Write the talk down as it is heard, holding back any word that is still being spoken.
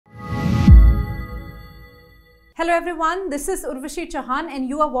Hello everyone, this is Urvashi Chauhan and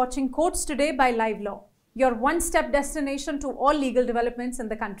you are watching Courts Today by Livelaw, your one-step destination to all legal developments in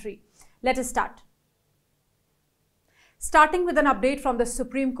the country. Let us start. Starting with an update from the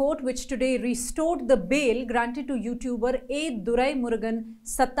Supreme Court, which today restored the bail granted to YouTuber A. Durai Murugan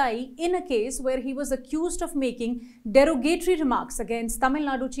Sattai in a case where he was accused of making derogatory remarks against Tamil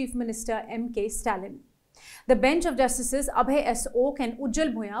Nadu Chief Minister M.K. Stalin. The bench of Justices Abhay S. Oak and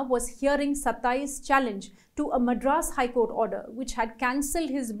Ujjal Bhuya was hearing Sattai's challenge to a Madras High Court order which had cancelled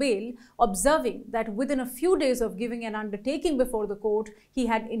his bail, observing that within a few days of giving an undertaking before the court, he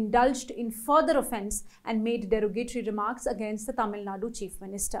had indulged in further offence and made derogatory remarks against the Tamil Nadu Chief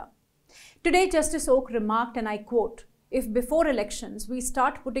Minister. Today, Justice Oak remarked, and I quote, "If before elections we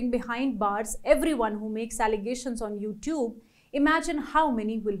start putting behind bars everyone who makes allegations on YouTube, imagine how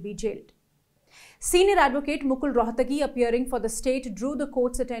many will be jailed." Senior advocate Mukul Rohtagi, appearing for the state, drew the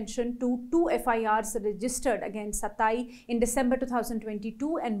court's attention to two FIRs registered against Sattai in December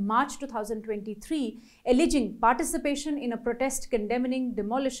 2022 and March 2023, alleging participation in a protest condemning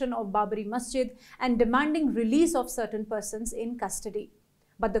demolition of Babri Masjid and demanding release of certain persons in custody.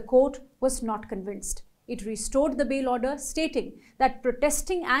 But the court was not convinced. It restored the bail order, stating that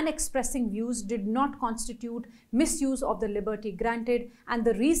protesting and expressing views did not constitute misuse of the liberty granted, and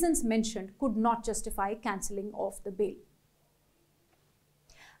the reasons mentioned could not justify cancelling of the bail.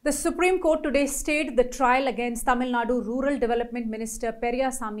 The Supreme Court today stayed the trial against Tamil Nadu Rural Development Minister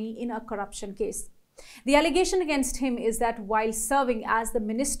Periyasamy in a corruption case. The allegation against him is that while serving as the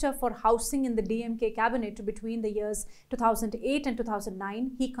Minister for Housing in the DMK cabinet between the years 2008 and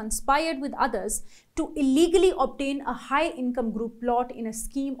 2009, he conspired with others to illegally obtain a high-income group plot in a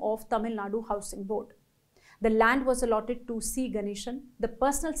scheme of Tamil Nadu Housing Board. The land was allotted to C. Ganeshan, the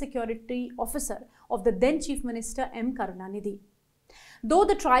personal security officer of the then Chief Minister M. Karunanidhi. Though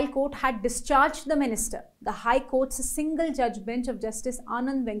the trial court had discharged the minister, the High Court's single-judge bench of Justice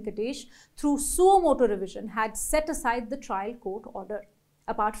Anand Venkatesh, through suo motu revision, had set aside the trial court order.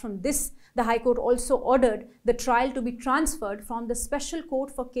 Apart from this, the High Court also ordered the trial to be transferred from the Special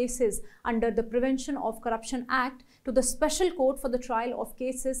Court for cases under the Prevention of Corruption Act to the Special Court for the trial of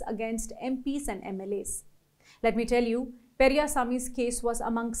cases against MPs and MLAs. Let me tell you, Periyasamy's case was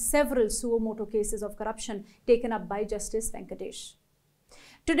among several suo motu cases of corruption taken up by Justice Venkatesh.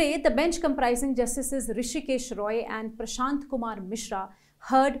 Today, the bench comprising Justices Hrishikesh Roy and Prashant Kumar Mishra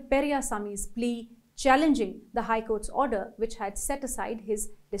heard Periyasamy's plea challenging the High Court's order which had set aside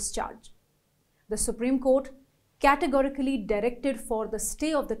his discharge. The Supreme Court categorically directed for the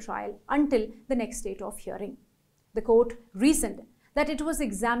stay of the trial until the next date of hearing. The court reasoned that it was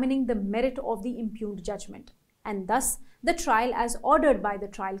examining the merit of the impugned judgment, and thus the trial as ordered by the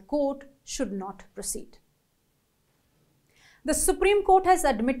trial court should not proceed. The Supreme Court has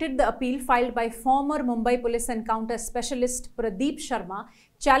admitted the appeal filed by former Mumbai Police Encounter Specialist Pradeep Sharma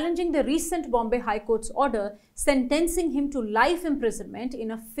challenging the recent Bombay High Court's order sentencing him to life imprisonment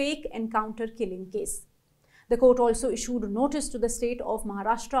in a fake encounter killing case. The court also issued notice to the state of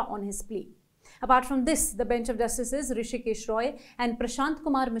Maharashtra on his plea. Apart from this, the bench of Justices Hrishikesh Roy and Prashant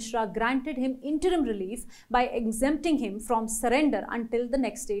Kumar Mishra granted him interim relief by exempting him from surrender until the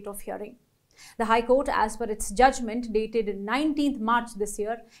next date of hearing. The High Court, as per its judgment dated 19th March this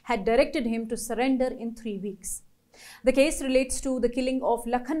year, had directed him to surrender in 3 weeks. The case relates to the killing of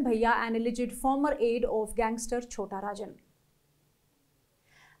Lakhan Bhaiya, an alleged former aide of gangster Chota Rajan.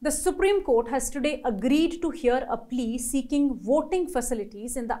 The Supreme Court has today agreed to hear a plea seeking voting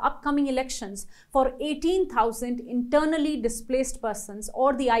facilities in the upcoming elections for 18,000 internally displaced persons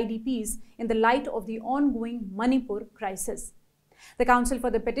or the IDPs in the light of the ongoing Manipur crisis. The counsel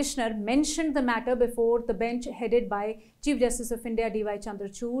for the petitioner mentioned the matter before the bench headed by Chief Justice of India D.Y.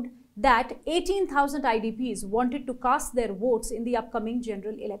 Chandrachud that 18,000 IDPs wanted to cast their votes in the upcoming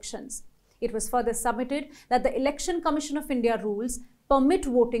general elections. It was further submitted that the Election Commission of India rules permit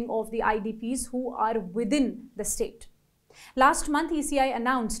voting of the IDPs who are within the state. Last month, ECI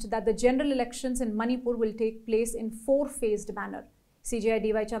announced that the general elections in Manipur will take place in 4-phased manner. CJI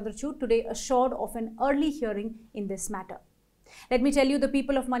D.Y. Chandrachud today assured of an early hearing in this matter. Let me tell you, the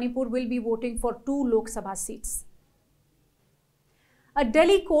people of Manipur will be voting for 2 Lok Sabha seats. A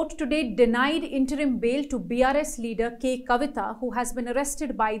Delhi court today denied interim bail to BRS leader K. Kavita, who has been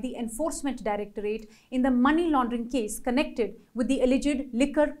arrested by the Enforcement Directorate in the money laundering case connected with the alleged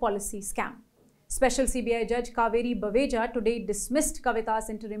liquor policy scam. Special CBI Judge Kaveri Baveja today dismissed Kavita's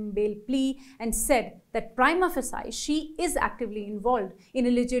interim bail plea and said that prima facie she is actively involved in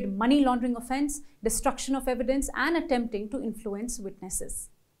alleged money laundering offence, destruction of evidence and attempting to influence witnesses.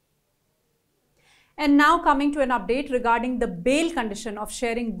 And now coming to an update regarding the bail condition of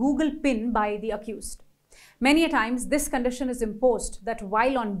sharing Google PIN by the accused. Many a times, this condition is imposed that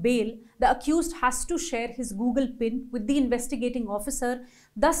while on bail, the accused has to share his Google PIN with the investigating officer,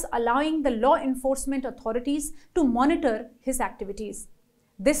 thus allowing the law enforcement authorities to monitor his activities.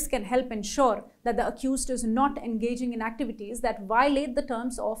 This can help ensure that the accused is not engaging in activities that violate the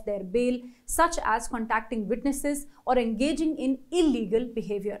terms of their bail, such as contacting witnesses or engaging in illegal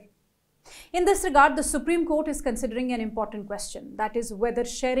behavior. In this regard, the Supreme Court is considering an important question, that is whether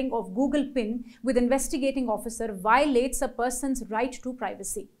sharing of Google PIN with investigating officer violates a person's right to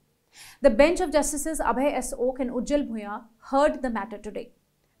privacy. The bench of Justices Abhay S. Oak and Ujjal Bhuya heard the matter today.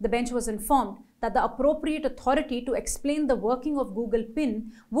 The bench was informed that the appropriate authority to explain the working of Google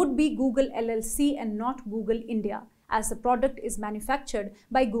PIN would be Google LLC and not Google India, as the product is manufactured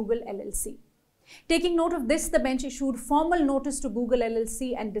by Google LLC. Taking note of this, the bench issued formal notice to Google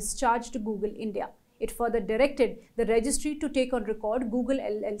LLC and discharged Google India. It further directed the registry to take on record Google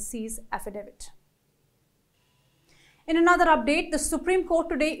LLC's affidavit. In another update, the Supreme Court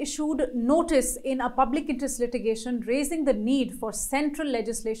today issued notice in a public interest litigation raising the need for central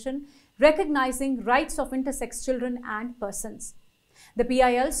legislation recognizing rights of intersex children and persons. The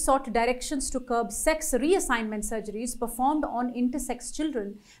PIL sought directions to curb sex reassignment surgeries performed on intersex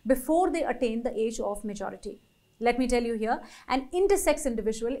children before they attain the age of majority. Let me tell you here, an intersex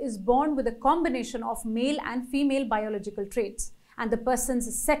individual is born with a combination of male and female biological traits, and the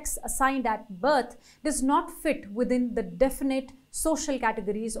person's sex assigned at birth does not fit within the definite social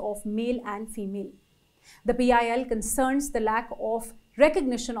categories of male and female. The PIL concerns the lack of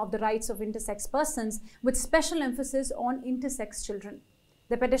recognition of the rights of intersex persons with special emphasis on intersex children.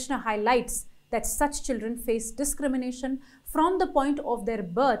 The petitioner highlights that such children face discrimination from the point of their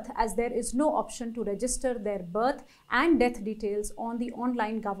birth, as there is no option to register their birth and death details on the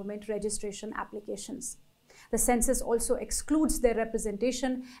online government registration applications. The census also excludes their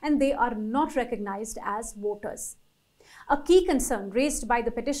representation and they are not recognized as voters. A key concern raised by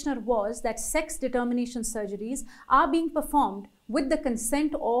the petitioner was that sex determination surgeries are being performed with the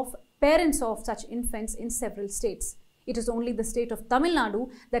consent of parents of such infants in several states. It is only the state of Tamil Nadu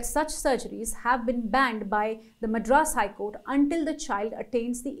that such surgeries have been banned by the Madras High Court until the child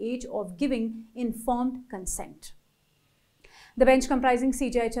attains the age of giving informed consent. The bench comprising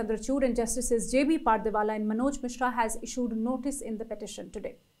CJI Chandrachud and Justices J.B. Pardiwala and Manoj Mishra has issued notice in the petition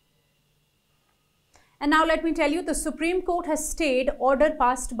today. And now let me tell you, the Supreme Court has stayed order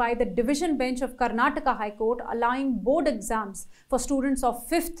passed by the Division Bench of Karnataka High Court allowing board exams for students of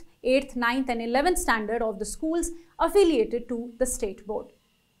 5th, 8th, 9th and 11th standard of the schools affiliated to the state board.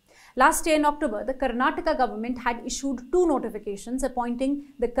 Last year in October, the Karnataka government had issued 2 notifications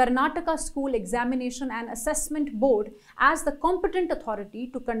appointing the Karnataka School Examination and Assessment Board as the competent authority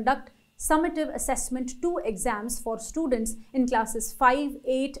to conduct summative assessment 2 exams for students in classes 5,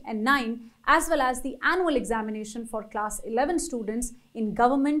 8 and 9, as well as the annual examination for class 11 students in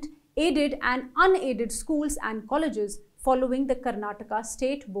government, aided and unaided schools and colleges following the Karnataka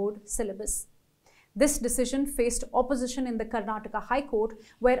State Board syllabus. This decision faced opposition in the Karnataka High Court,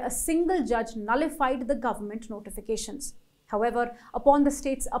 where a single judge nullified the government notifications. However, upon the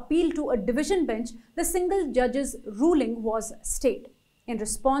state's appeal to a division bench, the single judge's ruling was stayed. In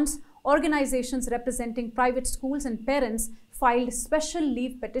response, organizations representing private schools and parents filed special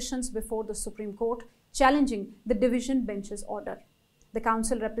leave petitions before the Supreme Court, challenging the division bench's order. The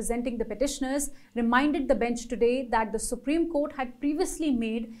counsel representing the petitioners reminded the bench today that the Supreme Court had previously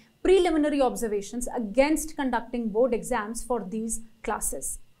made preliminary observations against conducting board exams for these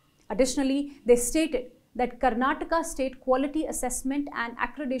classes. Additionally, they stated that Karnataka State Quality Assessment and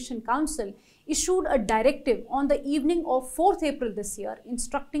Accreditation Council issued a directive on the evening of 4th April this year,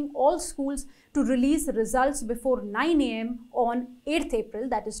 instructing all schools to release results before 9 a.m. on 8th April,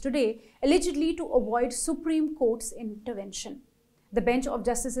 that is today, allegedly to avoid Supreme Court's intervention. The bench of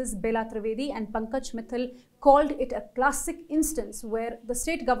Justices Bela Trivedi and Pankaj Mithal called it a classic instance where the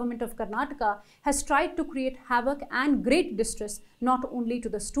state government of Karnataka has tried to create havoc and great distress not only to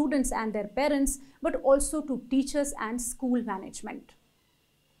the students and their parents but also to teachers and school management.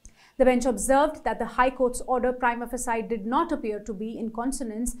 The bench observed that the High Court's order prima facie did not appear to be in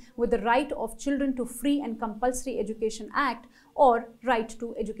consonance with the Right of Children to Free and Compulsory Education Act or Right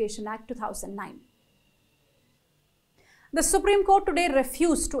to Education Act 2009. The Supreme Court today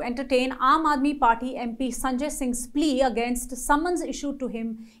refused to entertain Aam Aadmi Party MP Sanjay Singh's plea against summons issued to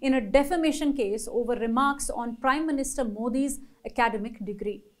him in a defamation case over remarks on Prime Minister Modi's academic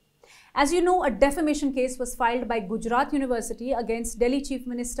degree. As you know, a defamation case was filed by Gujarat University against Delhi Chief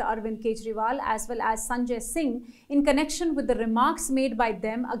Minister Arvind Kejriwal as well as Sanjay Singh in connection with the remarks made by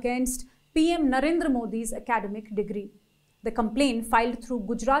them against PM Narendra Modi's academic degree. The complaint filed through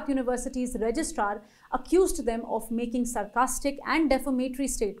Gujarat University's registrar accused them of making sarcastic and defamatory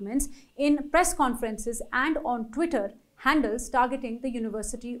statements in press conferences and on Twitter handles targeting the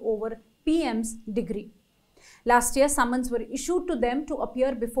university over PM's degree. Last year, summons were issued to them to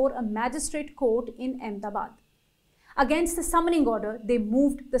appear before a magistrate court in Ahmedabad. Against the summoning order, they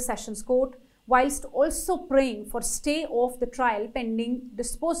moved the Sessions Court, whilst also praying for stay of the trial pending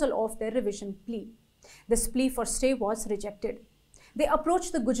disposal of their revision plea. This plea for stay was rejected. They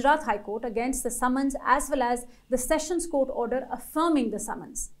approached the Gujarat High Court against the summons as well as the Sessions Court order affirming the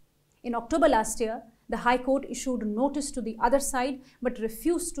summons. In October last year, the High Court issued notice to the other side but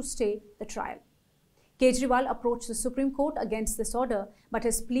refused to stay the trial. Kejriwal approached the Supreme Court against this order, but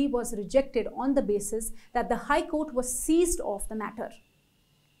his plea was rejected on the basis that the High Court was seized of the matter.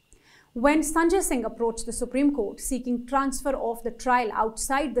 When Sanjay Singh approached the Supreme Court seeking transfer of the trial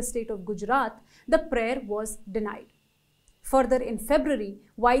outside the state of Gujarat, the prayer was denied. Further, in February,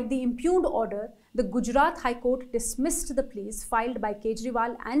 via the impugned order, the Gujarat High Court dismissed the pleas filed by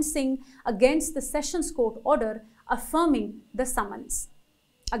Kejriwal and Singh against the Sessions Court order affirming the summons.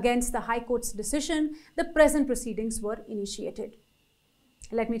 Against the High Court's decision, the present proceedings were initiated.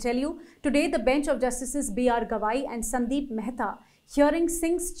 Let me tell you, today the bench of Justices B.R. Gawai and Sandeep Mehta, hearing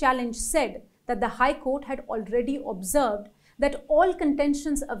Singh's challenge, said that the High Court had already observed that all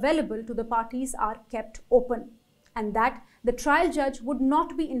contentions available to the parties are kept open, and that the trial judge would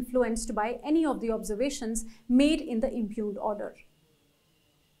not be influenced by any of the observations made in the impugned order.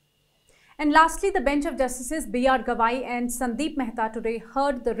 And lastly, the bench of Justices B.R. Gawai and Sandeep Mehta today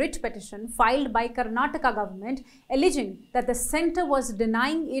heard the writ petition filed by Karnataka government alleging that the centre was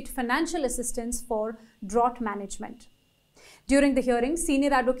denying it financial assistance for drought management. During the hearing,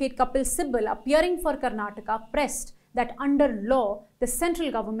 senior advocate Kapil Sibal, appearing for Karnataka, pressed that under law, the central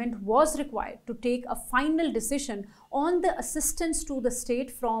government was required to take a final decision on the assistance to the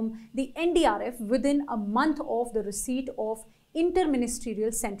state from the NDRF within a month of the receipt of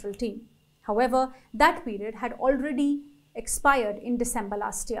interministerial central team. However, that period had already expired in December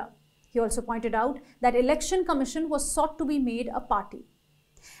last year. He also pointed out that Election Commission was sought to be made a party.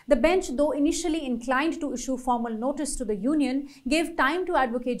 The bench, though initially inclined to issue formal notice to the union, gave time to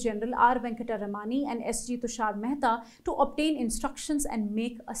Advocate General R. Venkataramani and S.G. Tushar Mehta to obtain instructions and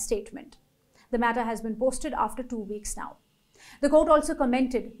make a statement. The matter has been posted after 2 weeks now. The court also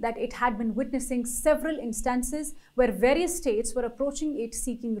commented that it had been witnessing several instances where various states were approaching it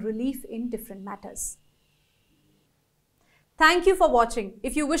seeking relief in different matters. Thank you for watching.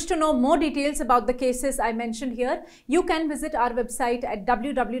 If you wish to know more details about the cases I mentioned here, you can visit our website at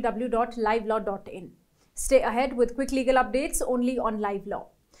www.livelaw.in. Stay ahead with quick legal updates only on Live Law.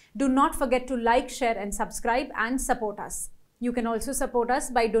 Do not forget to like, share and subscribe and support us. You can also support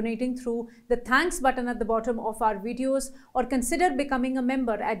us by donating through the thanks button at the bottom of our videos or consider becoming a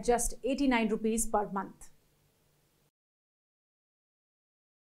member at just 89 rupees per month.